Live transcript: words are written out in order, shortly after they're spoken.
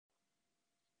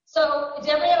So, did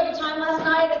everybody have a good time last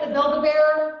night at the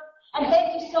Build-A-Bear? And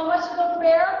thank you so much to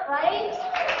Build-A-Bear, right?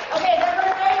 Okay, is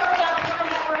everybody ready?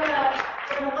 We're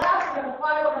going to laugh, we're going to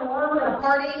cry, we're going to learn, we're going to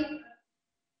party.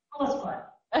 Well, let's party.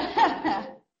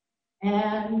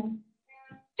 And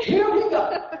here we go.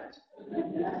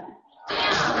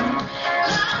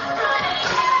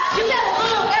 You gotta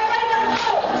move. Everybody gotta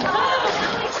move.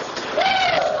 Move.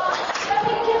 Let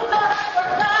me get up for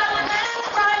last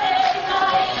Friday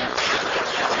night.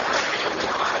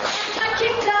 I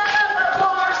kicked out of the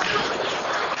bar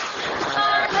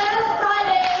last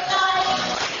Friday night.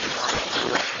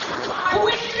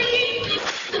 We screamed.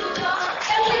 No,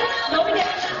 we didn't. No, we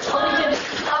didn't. Stop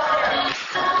there.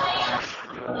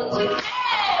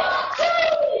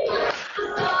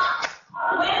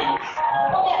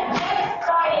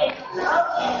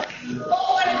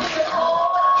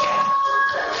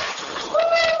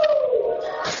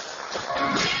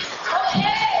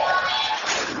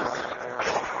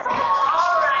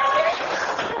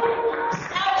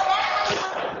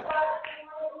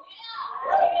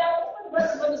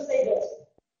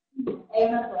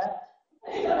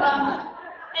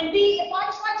 And B, if I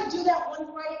tried to do that one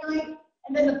Friday night,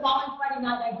 and then the following Friday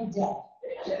night, I'd be dead.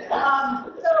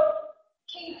 So,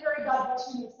 Katy Perry, God bless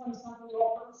you, makes something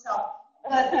all for himself,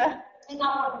 and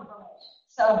not working for me.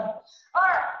 So, all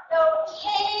right, so,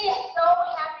 hey, so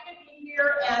happy to be here,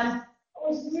 and I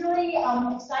was really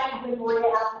excited when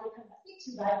Maria asked me to come speak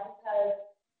to you guys,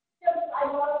 because I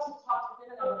love to talk to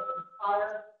women on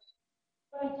fire,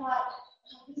 but I thought,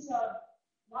 these are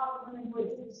a lot of women who are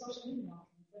doing social media now.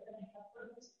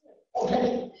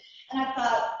 Okay. And I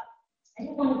thought, I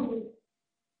didn't want to be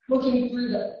looking through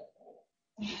the.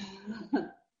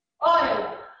 I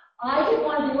didn't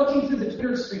want to be looking through the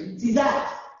Twitter screen. See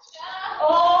that?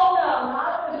 Oh no,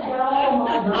 not the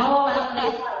no.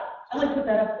 I like to put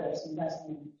that up there so you guys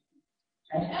can.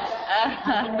 Okay.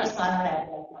 I'm next time that.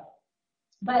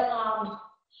 But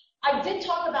I did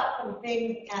talk about some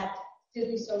things at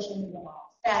Disney Social Media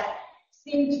Moms that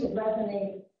seem to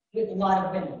resonate with a lot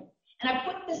of women. And I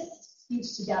put this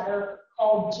speech together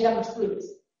called Gem Truths.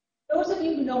 Those of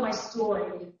you who know my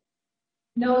story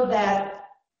know that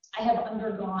I have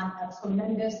undergone a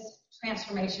tremendous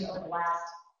transformation over the last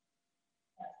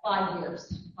 5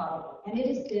 years, probably. And it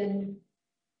has been,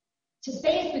 to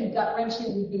say it's been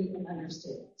gut-wrenching would be an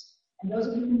understatement. And those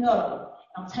of you who know,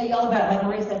 I'll tell you all about it. Like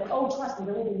Maria said, oh, trust me,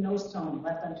 there will be no stone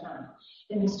left unturned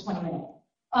in this 20 minutes.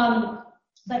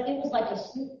 But it was like a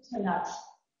soup to nuts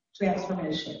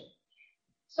transformation.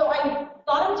 So I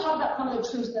thought I would talk about some of the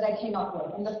truths that I came up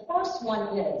with. And the first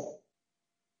one is,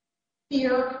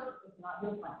 fear is not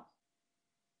your friend.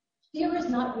 Fear is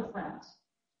not your friend.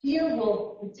 Fear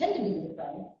will pretend to be your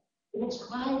friend. It will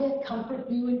try to comfort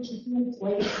you and keep you in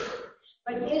place,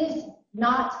 but it is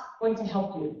not going to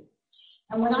help you.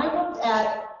 And when I worked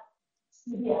at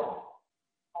CBS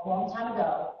a long time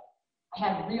ago, I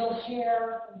had real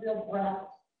hair, real breath,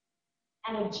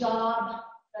 and a job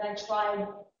that I tried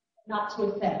not to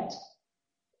offend.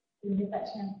 Can you get that,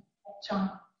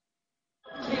 John?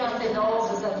 Beyonce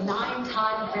Knowles is a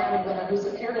 9-time Grammy winner who's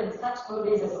appeared in such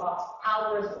movies as Austin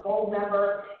Powers,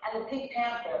 Goldmember, and The Pink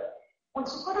Panther. When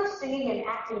she put her singing and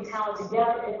acting talent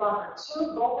together, it brought her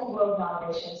 2 Golden Globe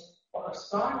nominations for her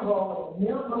starring role in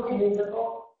the movie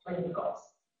musical, Dreamgirls.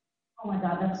 Oh my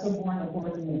God, that's so boring and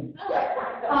boring to me.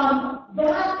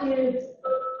 That is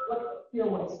what fear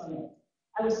was for me.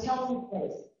 I was held in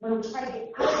place. When we tried to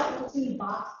get out of the team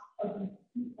box, I was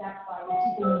keep back by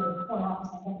keeping in the corner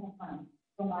office and don't have fun.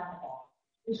 Don't laugh at that.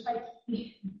 We tried to keep,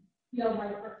 my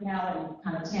personality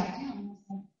kind of tamped down.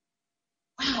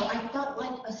 Wow, I felt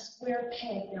like a square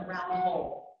peg in a round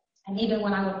hole. And even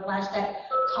when I would flash that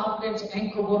confident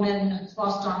anchor woman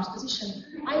crossed arms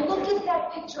position, I look at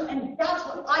that picture and that's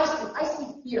what I see. I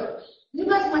see fear. You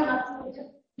guys might not see it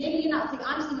because maybe you're not seeing,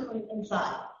 I'm seeing it from the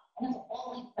inside. And that's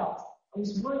all I felt. I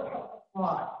was worried about the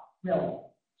fraud, really.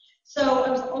 So I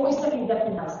was always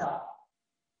second-guessing myself.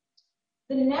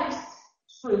 The next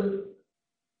truth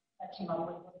that came up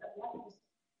with was that life was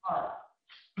hard.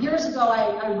 Years ago,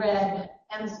 I read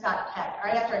M. Scott Peck,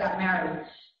 right after I got married,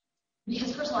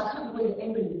 because first of all, I couldn't believe that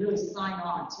anybody would really sign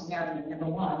on to marry me, number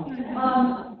one.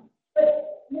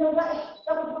 But you know what?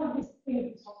 That was one of these things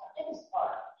we talked about. It was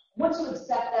hard. Once you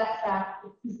accept that fact,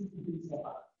 it's easy to be so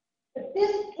hard. But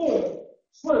this is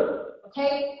true,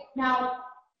 okay? Now,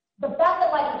 the fact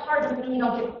that life is hard doesn't mean you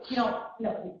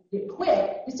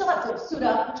quit. You still have to suit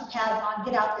up, put your pads on,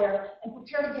 get out there, and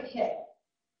prepare to get hit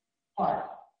hard.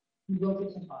 You will get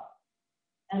hit hard.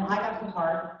 And I got hit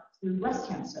hard through breast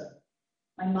cancer.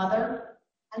 My mother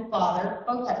and father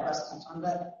both had breast cancer. I'm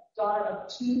the daughter of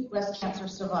 2 breast cancer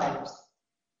survivors.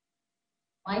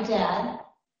 my dad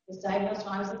was diagnosed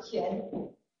when I was a kid.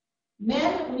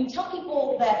 Men, when you tell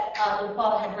people that their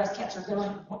father had breast cancer, they're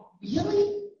like, what,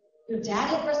 really? Your dad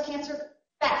had breast cancer?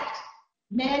 Fact.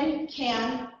 Men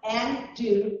can and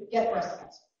do get breast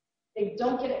cancer. They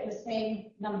don't get it in the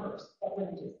same numbers that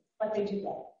women do, but they do get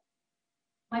it.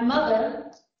 My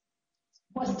mother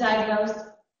was diagnosed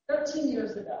 13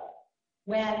 years ago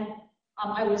when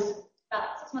I was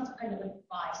about 6 months pregnant with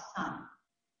my son.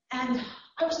 And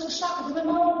I was so shocked because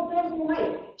my mom was everything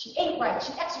right. She ate right.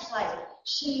 She exercised.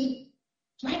 She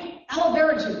drank aloe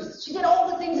vera juice. She did all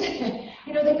the things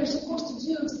that you're supposed to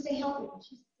do to stay healthy. And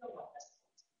she's still like this.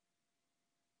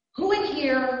 Who in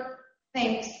here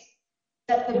thinks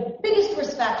that the biggest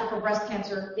risk factor for breast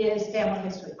cancer is family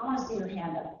history? I want to see your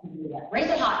hand up if you do that. Raise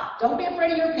it high. Don't be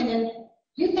afraid of your opinion.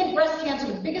 If you think breast cancer,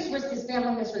 the biggest risk is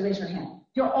family history, raise your hand.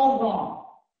 You're all wrong.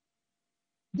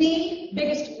 The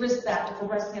biggest risk factor for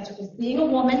breast cancer is being a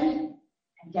woman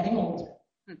and getting older.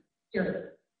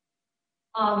 Period.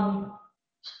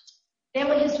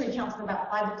 Family history accounts for about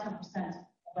 5 to 10% of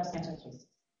breast cancer cases.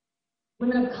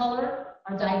 Women of color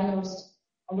are diagnosed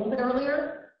a little bit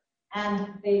earlier,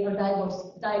 and they are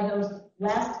diagnosed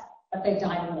less, but they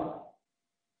die more.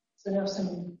 So there are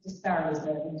some disparities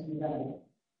there that need to be remedied.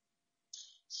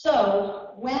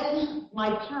 So when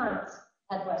my parents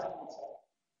had breast cancer,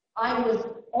 I was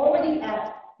already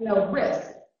at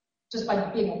risk just by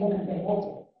being a woman and being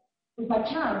older. With my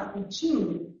parents and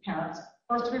 2 parents,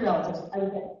 first 3 relatives, I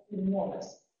was at even more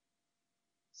risk.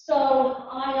 So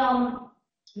I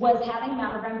was having a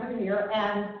mammogram for a year,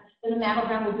 and then the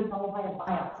mammogram would be followed by a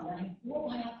biopsy. And I had 4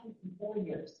 biopsies in 4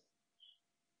 years.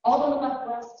 All on the left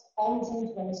breast, all in the same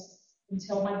place,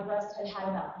 until my breast had had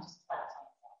enough and just collapsed on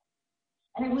itself.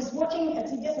 And I was working at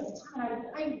CVS at the time, and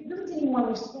I really didn't even want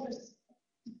to restore this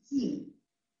to see.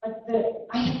 But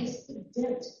I had this big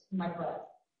dent in my breast.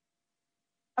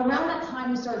 Around that time,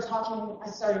 we started talking. I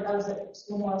was at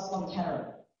Memorial Sloan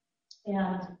Kettering,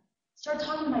 and started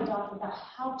talking to my doctor about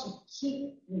how to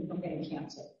keep me from getting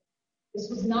cancer. This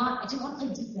was not, I didn't want to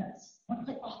play defense. I want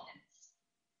to play offense.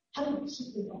 How do we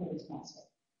keep me from getting cancer?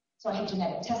 So I had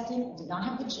genetic testing. I did not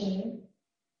have the gene,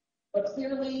 but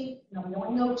clearly, we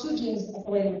only know 2 genes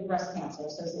affiliated with breast cancer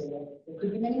associated with it. There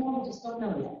could be many more, we just don't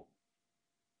know yet.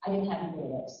 I didn't have either of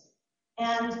those.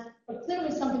 But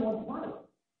clearly something wasn't right.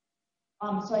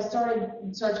 So I started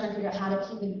trying to figure out how to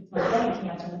keep me from getting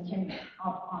cancer, and came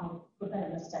up on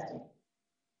preventive mastectomy.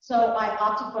 So I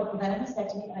opted for preventive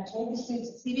mastectomy, and I told the suits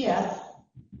at CVS,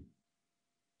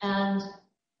 and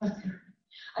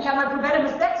I had my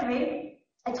preventive mastectomy.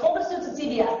 I told the suits at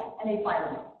CVS, and they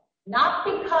fired me. Not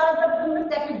because of the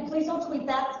mastectomy. Please don't tweet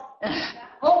that.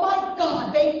 Oh my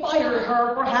God, they fired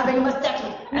her for having a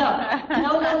mastectomy. No.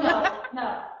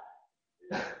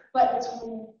 But it's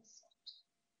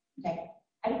okay.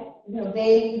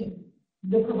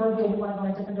 The proverbial we want to go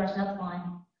in a different direction, that's fine.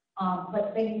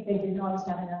 But they did know I was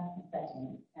having a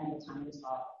mastectomy, and the time was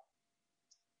hard.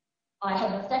 I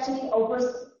had a mastectomy.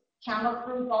 Oprah's camera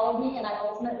crew followed me, and I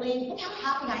ultimately, look how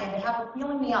happy I am to have her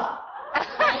feeling me up. I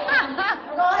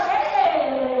go,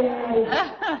 hey!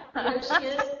 There she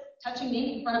is, touching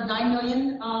me in front of 9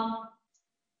 million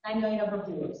of her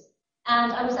viewers.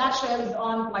 And I was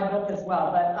on my book as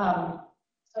well, but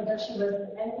so there she was,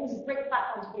 and it was a great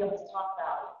platform to be able to talk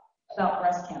about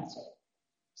breast cancer.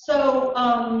 So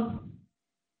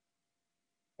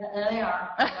there they are.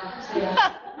 That's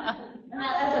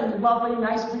a lovely,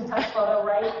 nice retouch photo,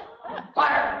 right?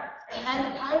 Fire!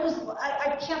 And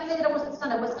I can't say that I wasn't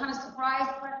stunned. I was kind of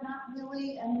surprised, but not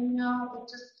really. And it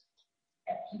just,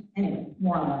 anyway,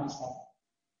 more on that stuff.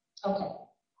 Okay.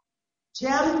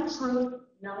 Gem truth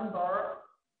number.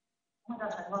 Oh my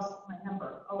gosh, I lost my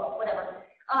number. Oh, well, whatever.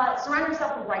 Surround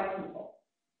yourself with right people.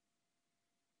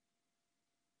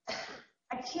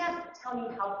 I can't tell you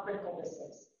how critical this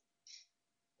is.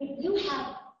 If you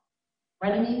have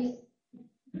frenemies,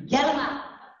 get them out.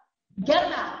 Get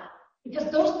them out.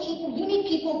 Because those people, you need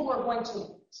people who are going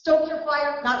to stoke your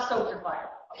fire, not stoke your fire.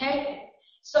 Okay?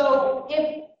 So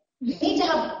if you need to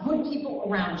have good people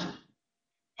around you.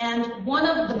 And one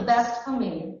of the best for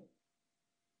me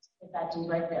is that dude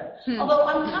right there. Although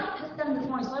I'm kind of pissed at him this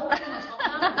morning, so I don't want to talk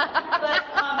about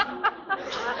him.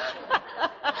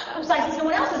 But I see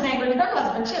someone else is angry with their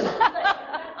husband too.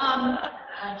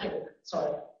 I'm kidding.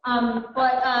 Sorry. So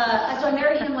I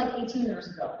married him like 18 years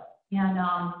ago, and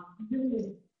he really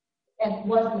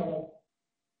was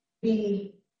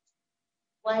the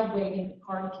flag-waving,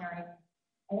 card-carrying,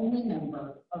 only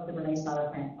member of the René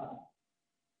Syler fan club,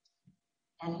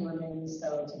 and he remains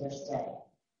so to this day.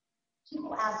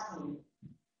 People ask me,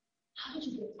 how did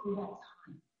you get through that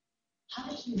time? How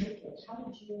did you make it? How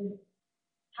did you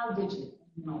How did you?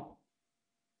 No.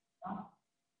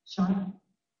 Sean,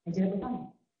 I did it with money.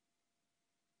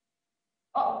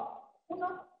 Oh, hold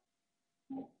on.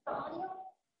 The audio?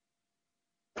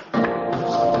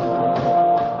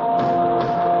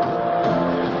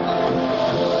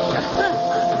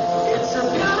 It's a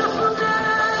beautiful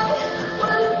day.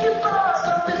 We're looking for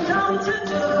something new to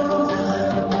do.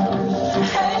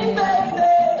 Hey, baby,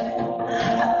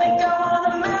 I think I want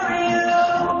to marry you.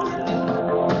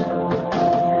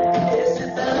 Is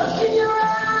it the look in your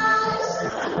eyes,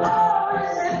 or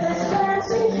is it the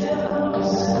dancing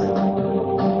views?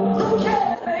 Who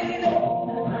cares, baby?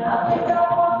 I think I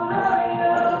want to marry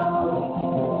you.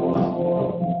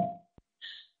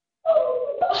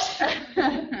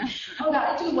 Oh God,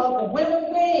 I do love them. Went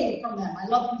away from them. I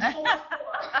love them so much more.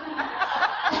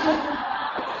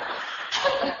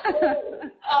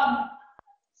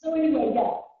 So anyway,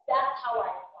 yeah, that's how I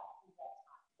felt at that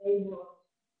time.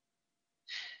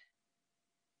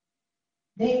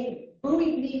 They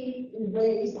buoyed me in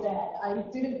ways that I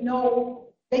didn't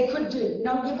know they could do. You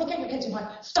know, you look at your kids and you're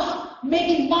like, stop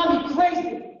making mommy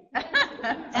crazy.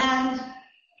 And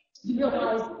you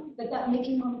realize that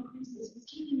making mommy crazy was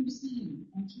keeping you sane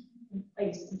and keeping you in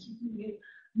place and keeping you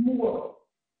more.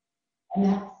 And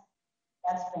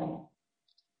that's them.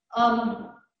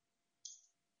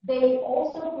 They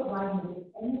also provide me with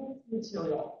endless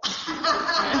material. I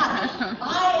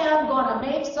am going to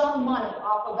make some money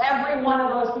off of every one of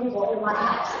those people in my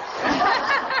house.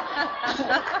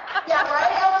 Yeah,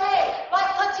 right? Okay.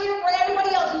 Let's hear it for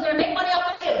everybody else who's going to make money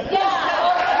off of kids. Yeah.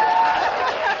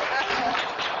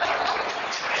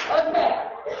 Okay.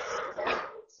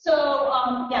 So,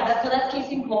 so that's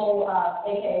Casey Cole,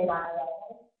 a.k.a. Riley.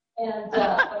 And I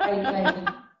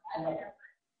like her.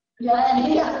 Yeah, and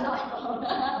he has an iPhone.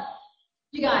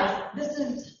 You guys, this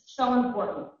is so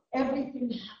important.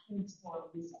 Everything happens for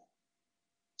a reason.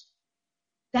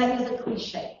 That is a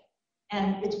cliche.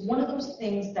 And it's one of those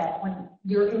things that when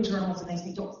you're in journalism, they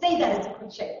say, don't say that it's a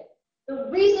cliche. The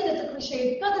reason it's a cliche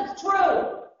is because it's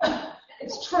true.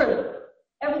 It's true.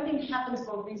 Everything happens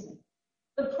for a reason.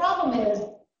 The problem is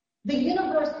the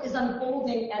universe is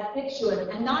unfolding as it should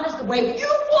and not as the way you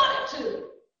want it to.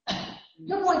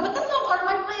 You're going, but that's not part of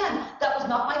my plan. That was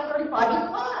not my 35-year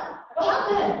plan. What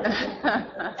happened?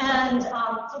 And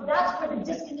so that's where the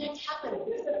disconnect happens.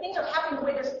 Because the things are happening the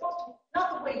way they're supposed to, not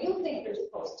the way you think they're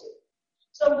supposed to.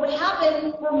 So what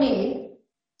happened for me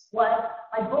was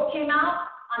my book came out.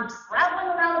 I'm traveling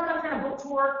around the country on a book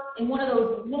tour in one of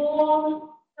those long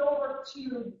silver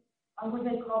tube, what do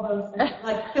they call those?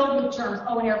 Like filled with germs.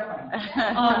 Oh, an airplane.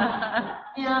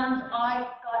 And I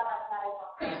got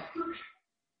that.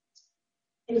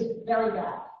 It was very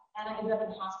bad. And I ended up in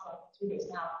the hospital for 3 days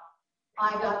now.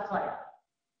 I got fired.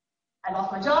 I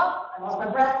lost my job, I lost my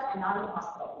breath, and now I'm in the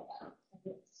hospital.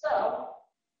 So,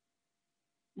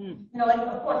 you know, and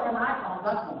of course, I have an iPhone,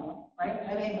 document, right?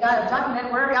 I mean, got to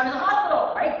document where I'm in the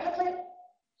hospital, right?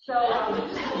 So, I was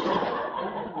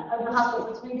in the hospital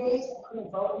for 3 days. I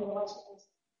couldn't vote in the election.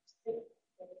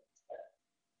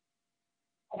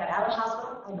 I got out of the hospital.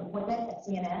 I had an appointment at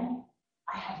CNN.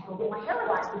 I had to go get my hair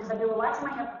relaxed because I've been relaxing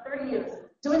my hair for 30 years.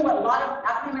 Doing what a lot of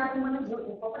African American women do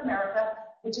in corporate America,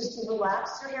 which is to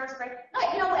relax your hair straight.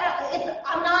 You know,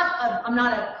 I'm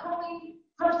not a curly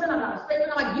person. I'm not a straight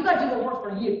person. I'm like, you got to do what works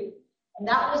for you. And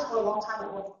that was for a long time.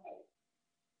 It worked for me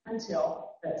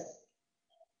until this.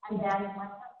 And then my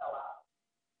hair fell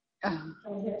out.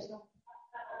 Can you hear it still?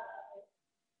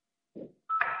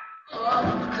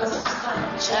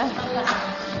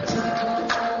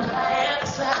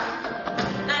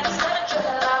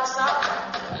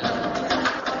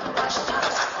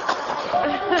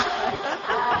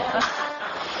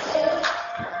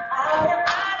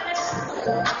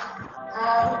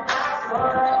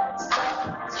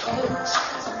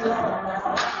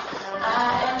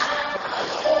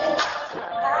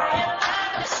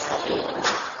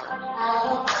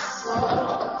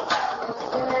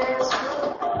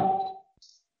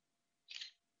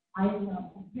 I am not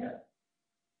my hair.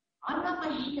 I'm not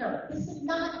my hair. This is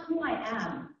not who I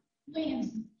am. Who I am.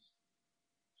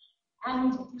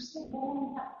 And for so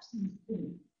long, that person was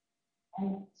hidden.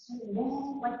 And so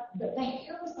long, like the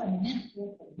hair was my metaphor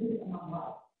for living my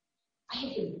life. I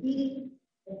had been beating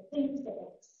the things that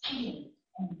were exciting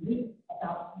and unique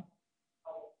about me.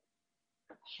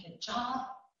 I had a job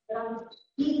that I was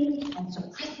beating and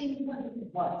suppressing what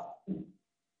it was.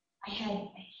 I had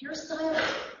a hairstyle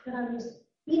that I was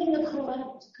beating the curl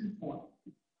out to conform.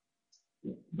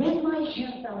 When my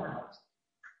hair fell out,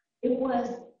 it was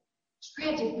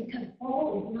tragic because fall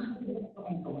is not good for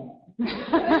ankle.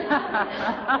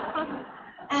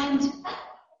 And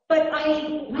But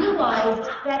I realized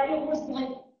that it was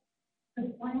like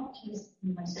the final piece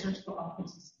in my search for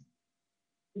authenticity.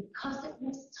 Because it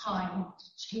was time to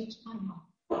change my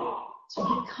life,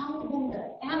 to become the woman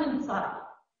that I am inside.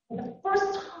 For the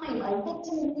first time, I looked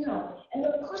in the mirror, and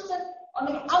the person on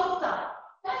the outside,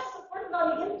 that's the person on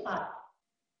the inside.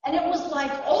 And it was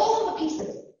like all the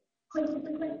pieces, clink, clink,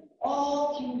 clink, clink,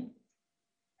 all came.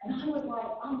 And I was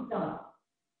like, I'm done.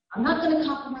 I'm not going to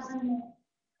compromise anymore.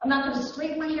 I'm not going to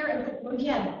straighten my hair. And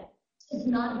again, it's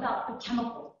not about the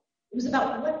chemicals. It was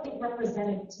about what it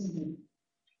represented to me.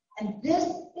 And this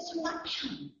is who I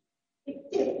am.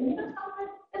 You know something?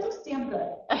 It looks damn good.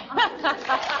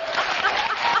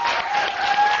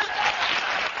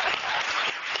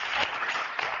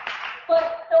 But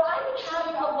so I've been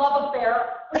having a love affair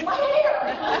with my hair.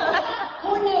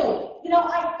 Who knew? You know,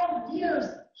 I spent years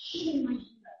hating my hair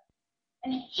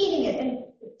and hating it, and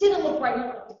it didn't look right. It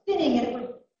was thinning, and it was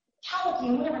calicky,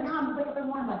 and whatever. Now I'm waking up in the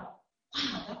morning, I'm like,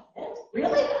 wow, that's it?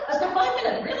 Really? I spent 5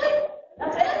 minutes. Really?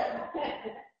 That's it?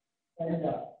 There you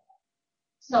go.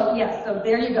 So yes, so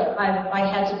there you go. I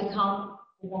had to become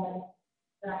the woman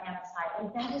that I am inside, and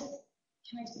that is,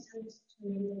 can I just tell you such an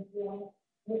amazing feeling?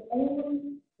 The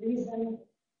only reason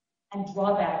and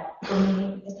drawback for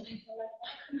me is that I feel like,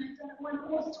 why couldn't I have done it when I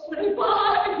was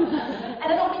 25?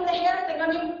 And I don't mean the hair thing. I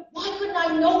mean, why couldn't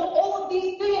I know all of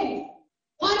these things?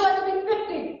 Why do I have to be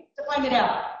 50 to find it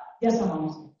out? Yes, I'm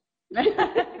honest.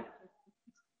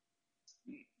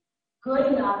 Good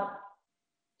enough.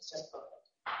 It's just perfect.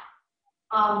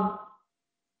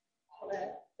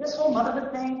 This whole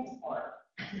motherhood thing is hard.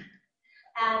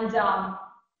 And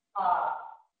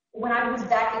when I was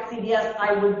back at CBS,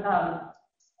 I would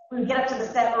get up to the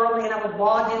set early, and I would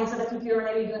log into the computer,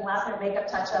 maybe doing last-minute makeup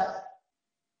touch-ups.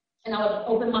 And I would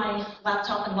open my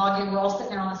laptop and log in. We're all sitting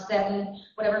there on the set and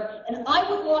whatever. And I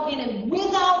would log in, and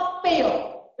without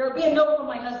fail, there would be a note from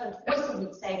my husband twice a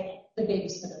week saying, the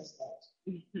babysitter's late.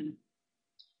 Mm-hmm.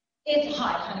 It's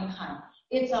hi, honey, hi.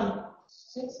 It's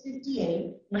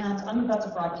 6:58, and I'm about to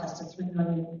broadcast to 3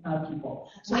 million people.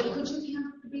 So could you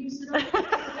handle the babysitter?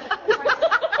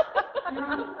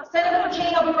 Senator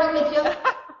McCain, I'll be right with you.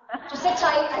 Just sit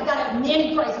tight. I've got a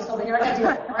nanny crisis over here. I got to do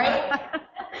it, all right?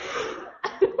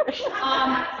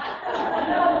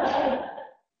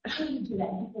 How do you do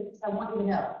that? Because I want you to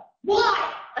know.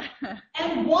 Why?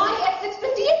 And why at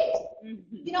 6:58?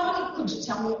 You know, could you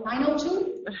tell me at 9:02?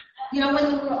 You know, when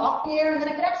we were off the air, and then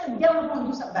I could actually get on the phone and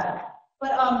do something about it.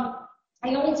 But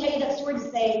I only tell you that story to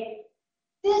say,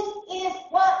 this is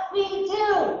what we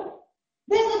do.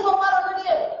 This is what motherhood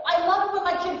is. I love it when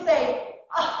my kids say,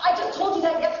 I just told you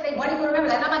that yesterday. Why do you remember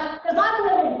that? And I'm like, because I'm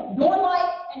living your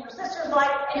life and your sister's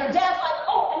life and your dad's life.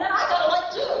 Oh, and then I got a life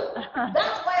too.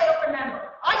 That's why I don't remember.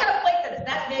 I got a plate that's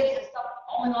that big and stuff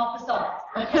falling off the sides.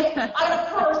 Okay? I got a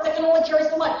purse that can only carry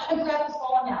so much, and crap is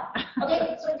falling out.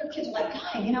 Okay? So your kids are like,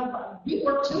 Guy, you know, you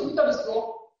work too. You go to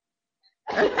school.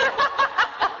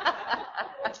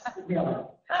 Really?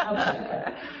 Okay.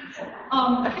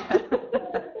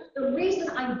 The reason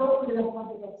I vote for the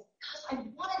Republican is because I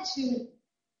wanted to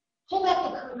pull back the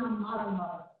curtain on modern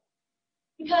motherhood.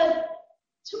 Because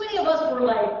too many of us were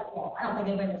like, well, I don't think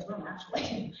anybody in this room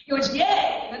actually. It was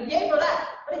yay for that.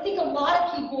 But I think a lot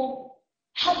of people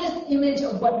have this image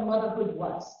of what motherhood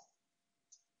was.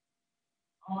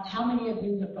 How many of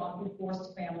you have gone through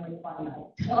forced family fun night?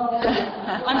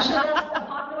 I'm sure that's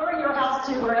popular in your house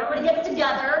too, where everybody gets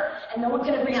together and no one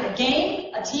can agree on a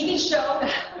game, a TV show,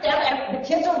 and the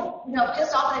kids are, you know,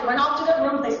 pissed off and they run off to their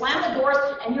rooms, they slam the doors,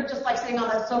 and you're just like sitting on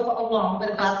that sofa alone with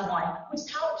a glass of wine, which is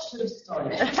how it should have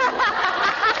started.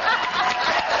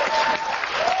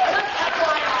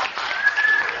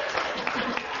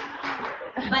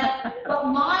 But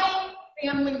my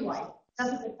family life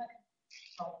doesn't affect.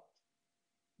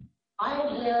 I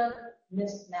wear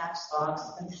mismatched socks,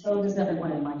 and so does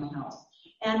everyone in my house.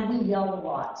 And we yell a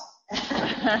lot.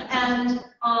 And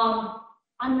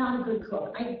I'm not a good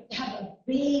cook. I have a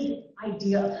vague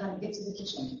idea of how to get to the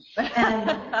kitchen. And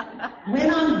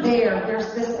when I'm there,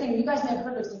 there's this thing. You guys may have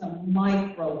heard this, it's a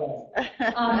microwave.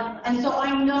 And so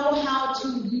I know how to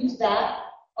use that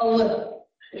a little.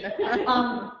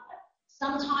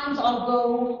 Sometimes I'll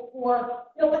go for,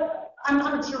 you know what, I'm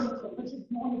not a terrible cook, but keep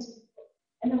going to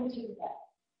and then we'll take that.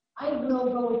 I will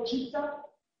go with pizza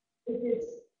if it's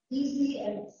easy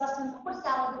and sustenance, or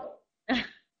salad.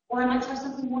 Or I might try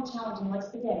something more challenging like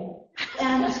spaghetti.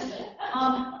 And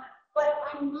but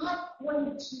I'm not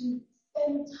going to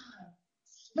spend time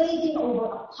slaving over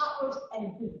a pot roast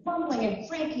and be grumbling and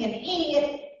cranky and hating it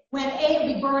when A, it'll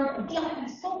be burned, and B, I'll be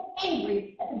so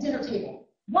angry at the dinner table.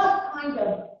 What kind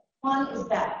of fun is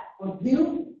that for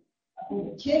you, for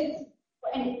the kids, for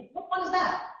anything?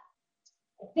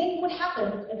 thing would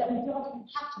happen is that we feel like we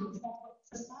have to, because that's what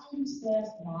society says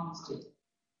moms do.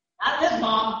 Not this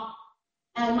mom.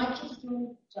 And my kids are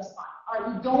doing just fine. All right,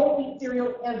 we don't eat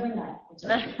cereal every night.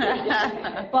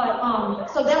 But,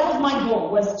 so that was my goal,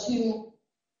 was to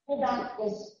pull back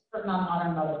this curtain on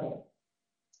modern motherhood.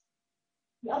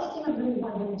 The other thing I really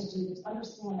wanted women to do is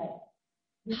understand that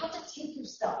you have to take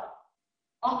yourself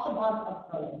off the bottom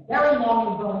of the very long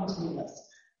and growing to-do list.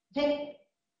 Okay?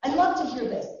 I love to hear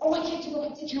this. Oh, I can't do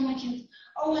it. I take care of my kids.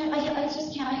 Oh, I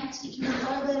just can't. I have to take care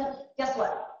of them. Guess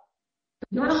what?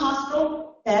 You're in a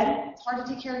hospital bed. It's hard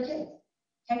to take care of kids.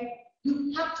 Okay?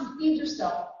 You have to feed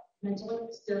yourself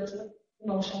mentally, spiritually,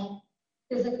 emotionally,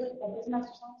 physically, and it's an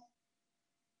exercise.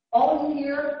 All of you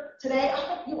here today, I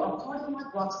hope you are partying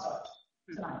like rock stars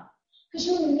tonight. Because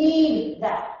you need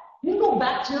that. You can go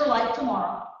back to your life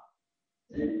tomorrow.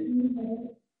 But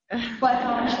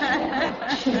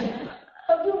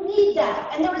you need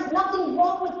that. And there is nothing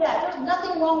wrong with that. There's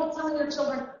nothing wrong with telling your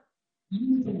children,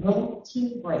 you need a little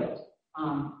teen break.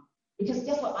 Because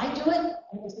guess what? I do it, and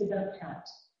I'm going to be a better parent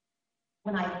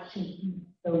when I can keep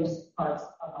those parts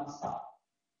of myself.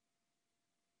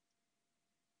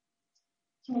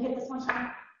 Can we get this one,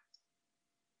 Sean?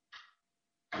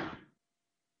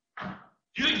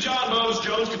 You think John Mose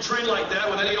Jones could train like that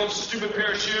with any old stupid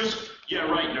pair of shoes? Yeah,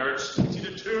 right, nerds. It's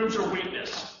either tubes or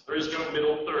weakness. There is no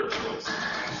middle third choice.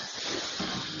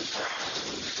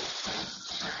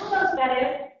 Who knows what that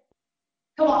is?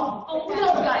 Come on. Oh, look at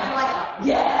those guys. You're like,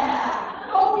 yeah.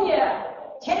 Oh, yeah.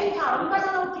 Kenny Powder. You guys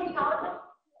don't know Kenny Powder?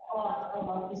 Oh, I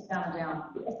love this down.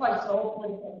 It's probably so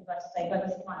political for us to say, but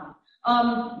it's fine.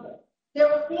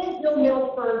 There is no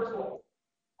middle third choice.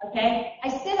 Okay? I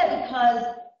say that because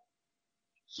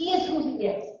he is who he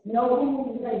is. You know who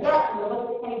you're going to get. You look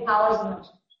at Kenny Powers and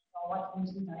watch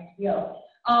him on HBO.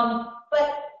 But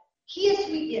he is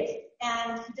who he is,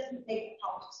 and he doesn't make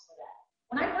apologies for that.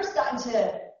 When I first got into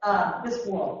this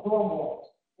world, your world,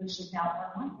 which is now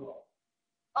part of my world,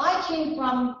 I came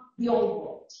from the old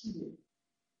world, TV.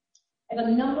 I have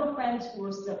a number of friends who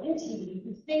are still in TV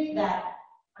who think that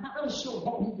I'm not really sure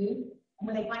what we do, and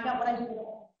when they find out what I do,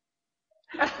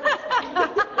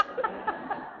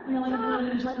 they're like,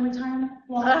 really enjoying retirement?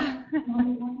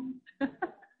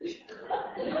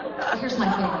 Here's my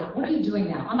favorite. What are you doing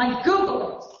now? I'm like,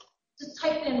 Google it. Just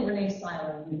type in René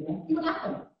Syler and see what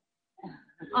happened.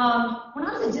 When I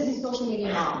was at Disney Social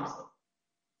Media Moms,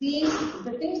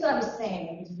 the things that I was saying,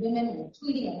 these women were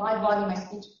tweeting and live blogging my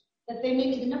speech, that they made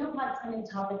me the number 5 trending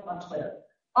topic on Twitter.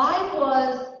 I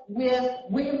was with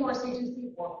William Morris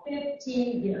Agency for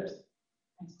 15 years.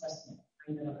 And trust me,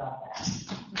 I never got that.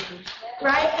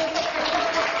 Right?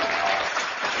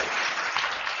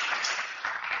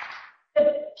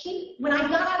 When I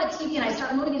got out of TV and I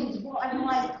started moving into the world, I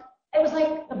realized it was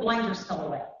like the blinders fell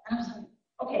away. And I was like,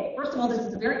 okay, first of all, this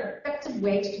is a very effective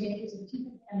way to communicate to the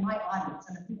people in my audience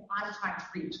and the people I'm trying to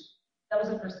reach. That was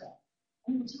the first thing.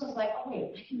 And number 2, I was like, oh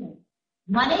wait, I can make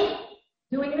money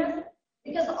doing this?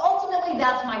 Because ultimately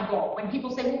that's my goal. When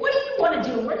people say, well, what do you want to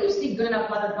do? Where do you see Good Enough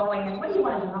Mother going? And what do you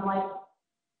want to do? And I'm like,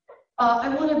 I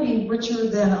want to be richer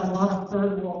than a lot of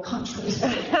third world countries.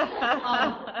 And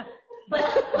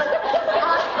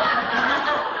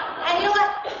you know what?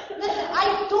 Listen,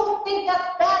 I don't think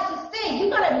that's bad to say. You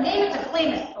got to name it to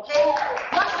claim it, okay?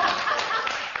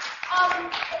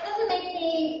 It doesn't make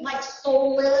me like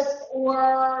soulless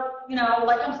or,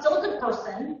 like I'm still a good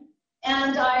person.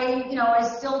 And I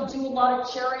still do a lot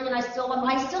of charity, and I still have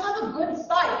a good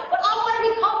side. But I want to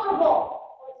be comfortable.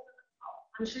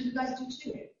 I'm sure you guys do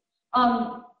too.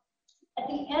 At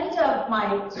the end of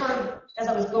my as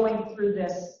I was going through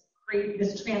this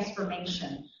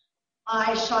transformation,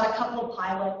 I shot a couple of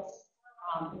pilots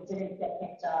that didn't get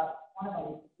picked up. One of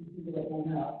them, you really won't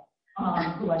know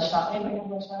who I shot. Anybody know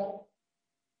who I shot?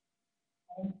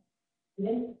 You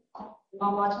didn't?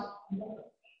 Mom watch it?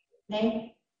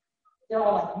 Name? They're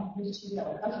all like, who did you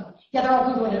know? Okay. Yeah, they're all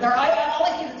Googling it. All I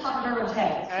see is the top of everyone's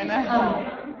head. I know.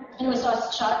 Anyway, so I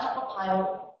shot a couple of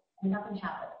pilots, and nothing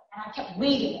happened. And I kept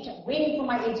waiting. I kept waiting for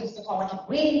my agents to call. I kept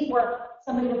waiting for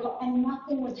somebody to call, and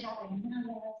nothing was happening. And then I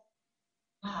realized,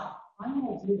 wow, I'm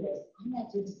going to do this. I'm going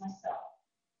to do this myself.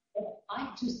 If I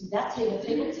do see that table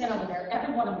 10 over there,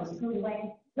 every one of them was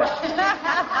Googling. But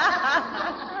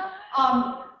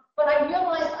I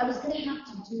realized I was going to have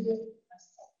to do this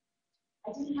myself.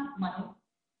 I didn't have money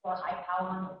for a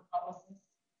high-powered publicist.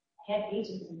 I had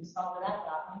agents, and you saw where that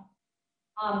got me.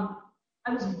 I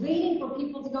was waiting for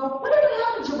people to go, whatever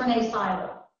happened to René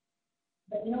Syler?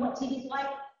 But you know what TV's like?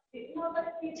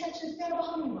 Like the attention span of a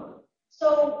hummingbird.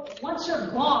 So once you're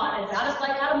gone, it's out of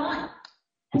sight, out of mind.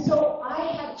 And so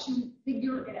I had to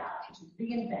figure it out. I had to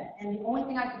reinvent. And the only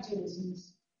thing I could do is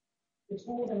use the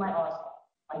tools in my arsenal,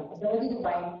 my ability to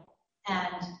write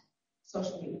and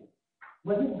social media.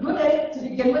 Wasn't good at it to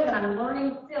begin with, and I'm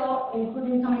learning still,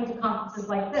 including coming to conferences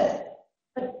like this.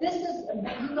 But this is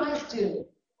what you guys do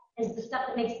is the stuff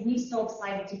that makes me so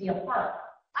excited to be a part.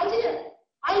 I didn't.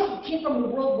 I came from a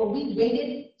world where we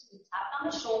waited to be tapped on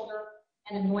the shoulder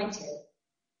and anointed,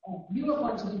 and you are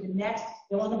going to be the next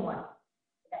fill in the blank,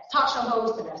 the next talk show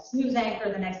host, the next news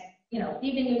anchor, the next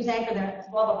evening news anchor, the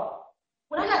next blah blah blah.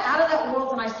 When I got out of that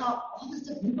world and I saw all this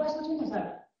stuff you guys were doing, I was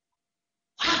like,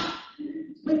 wow,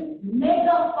 with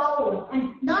mega followers,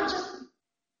 and not just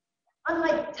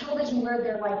unlike television where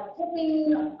they're like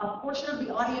hoping a portion of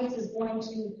the audience is going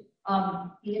to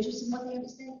be interested in what they have to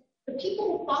say. The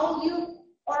people who follow you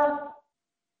are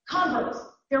converts.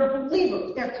 They're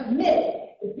believers. They're committed.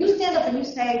 If you stand up and you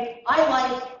say, I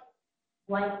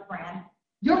like brand,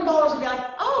 your followers will be like,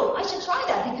 oh, I should try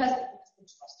that because the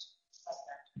trust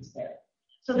factor is there.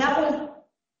 So that was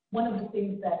one of the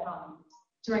things that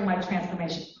during my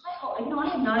transformation, I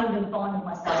have not even been falling with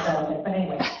myself out of it, but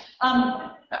anyway.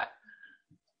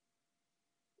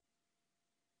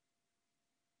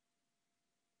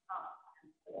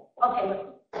 Okay,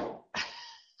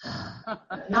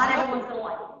 not everyone's going to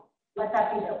like you. Let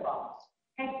that be their problem.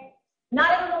 Okay? Not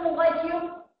everyone will like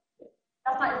you.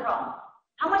 That's not your problem.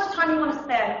 How much time do you want to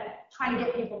spend trying to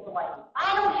get people to like you?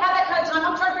 I don't have that kind of time.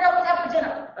 I'm trying to figure out what to have for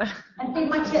dinner and feed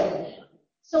my kids.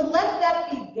 So let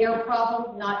that be their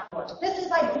problem, not yours. This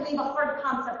is, I believe, a hard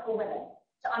concept for women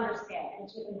to understand and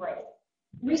to embrace.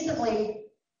 Recently,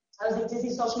 I was a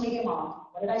Disney social media mom.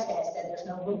 What did I say? I said, there's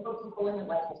no room for people in your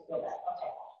life to feel that. Okay.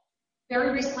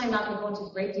 Very recently, I'm not going to go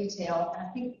into great detail, and I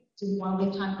think, do you want to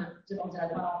leave time for, did I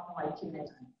run off for my Q&A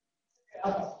time?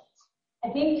 Okay. I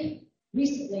think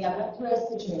recently I went through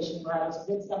a situation where I was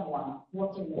with someone,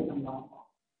 working with someone,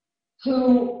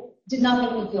 who did not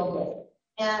make me feel good.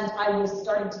 And I was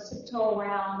starting to tiptoe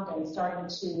around and starting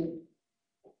to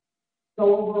go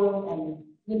over and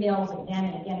emails again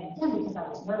and again and again because I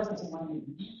was nervous and didn't want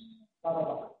to blah, blah,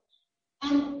 blah.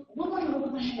 And one morning I looked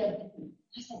at my head and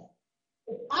I said,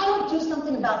 if I don't do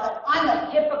something about that, I'm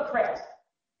a hypocrite.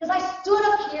 Because I stood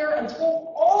up here and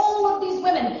told all of these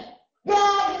women,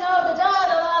 yeah, the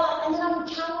da-da-da-da, and then I'm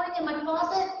cowering in my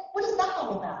closet. What is that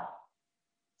all about?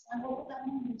 So I woke up that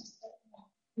morning and just said,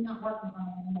 I'm not working on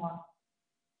it anymore.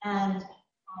 And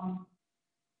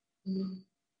we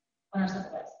went our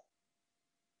separate ways.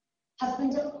 Has been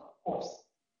difficult, of course.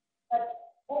 But,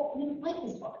 life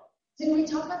is hard. Didn't we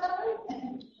talk about that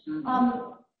already?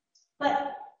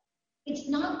 But it's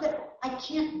not that I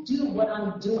can't do what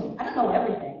I'm doing. I don't know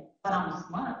everything, but I'm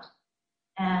smart.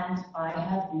 And I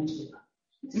have YouTube.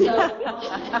 So,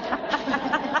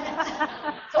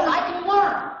 so I can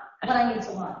learn what I need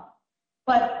to learn.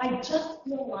 But I just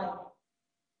feel like,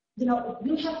 if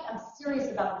I'm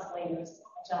serious about this, ladies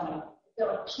and gentlemen, there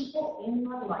are people in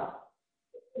your life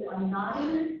who are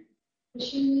nodding,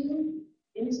 pushing you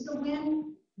into the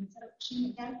wind instead of pushing you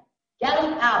again. Get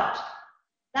them out.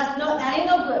 That ain't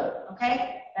no good,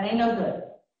 okay? That ain't no good.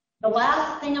 The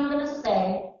last thing I'm going to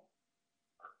say,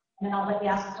 and then I'll let you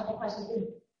ask a couple questions, is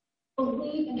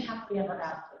believe in happily ever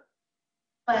after.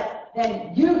 But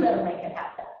then you better make it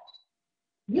happen.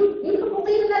 You can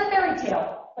believe in that fairy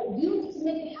tale, but you need to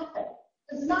make it happen.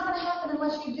 Because it's not going to happen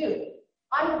unless you do.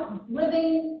 I'm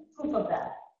living proof of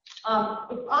that.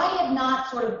 If I had not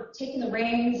sort of taken the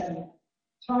reins and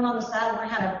thrown on the saddle, and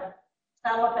I had to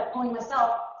saddle up that pony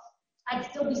myself, I'd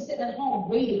still be sitting at home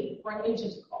waiting for an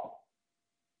agent to call.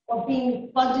 Or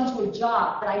being plugged into a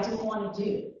job that I didn't want to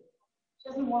do. It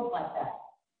doesn't work like that.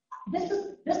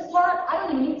 This part, I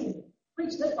don't even need to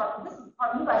preach this part, but this is the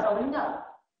part you guys already know.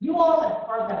 You all have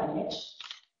carved out a niche.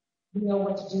 You know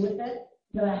what to do with it.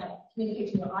 You know how to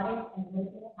communicate to your audience and make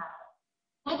it happen.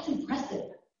 That's impressive.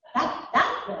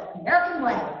 That's the American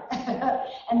way.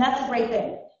 And that's a great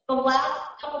thing. The last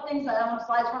couple things that I don't have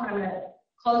slides from, and I'm going to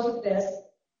close with this,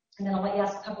 and then I'll let you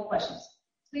ask a couple questions.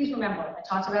 Please remember, I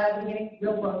talked about it at the beginning,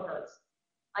 real growth curves.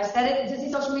 I said it,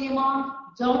 Disney Social Media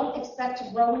Mom, don't expect to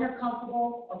grow when you're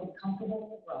comfortable or be comfortable when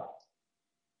you're growing.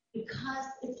 Because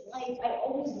it's like, I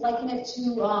always liken it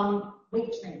to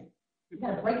weight training. You've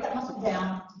got to break that muscle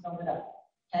down to build it up.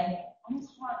 Okay? Almost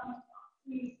hard,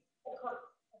 please, it hurts.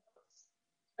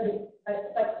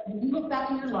 But when you look back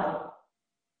in your life,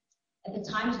 at the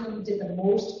times when you did the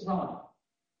most growing,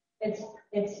 they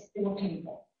were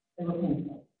painful. They were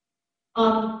painful.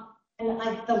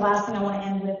 And the last thing I want to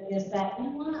end with is that,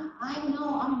 I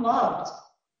know I'm loved.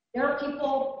 There are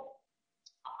people,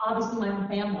 obviously my own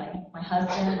family, my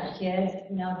husband, my kids,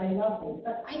 they love me.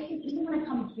 But I think even when I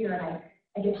come here and I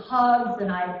get hugs,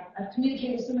 and I've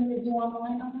communicated with so many of you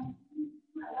online.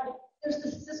 There's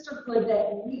this sisterhood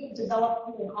that we've developed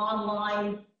through an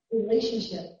online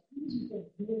relationship. It's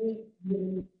really,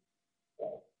 really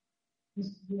good.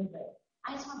 It's really good.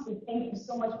 I just want to say thank you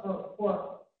so much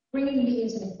for bringing me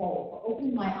into the fold, for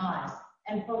opening my eyes,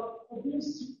 and for being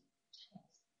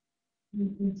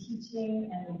in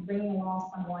teaching and bringing along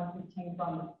someone who came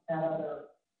from that other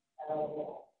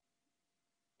world.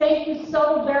 Thank you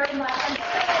so very much.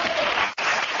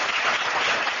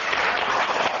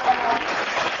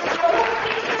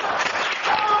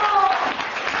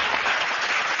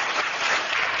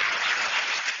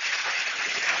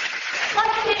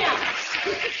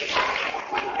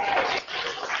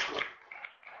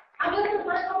 I'm going to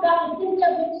first come back and give you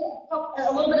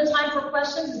a little bit of time for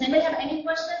questions. Does anybody have any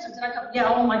questions? Or did I come?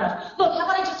 Yeah, oh my gosh. Look, how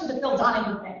about I just do the Phil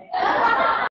Donahue thing?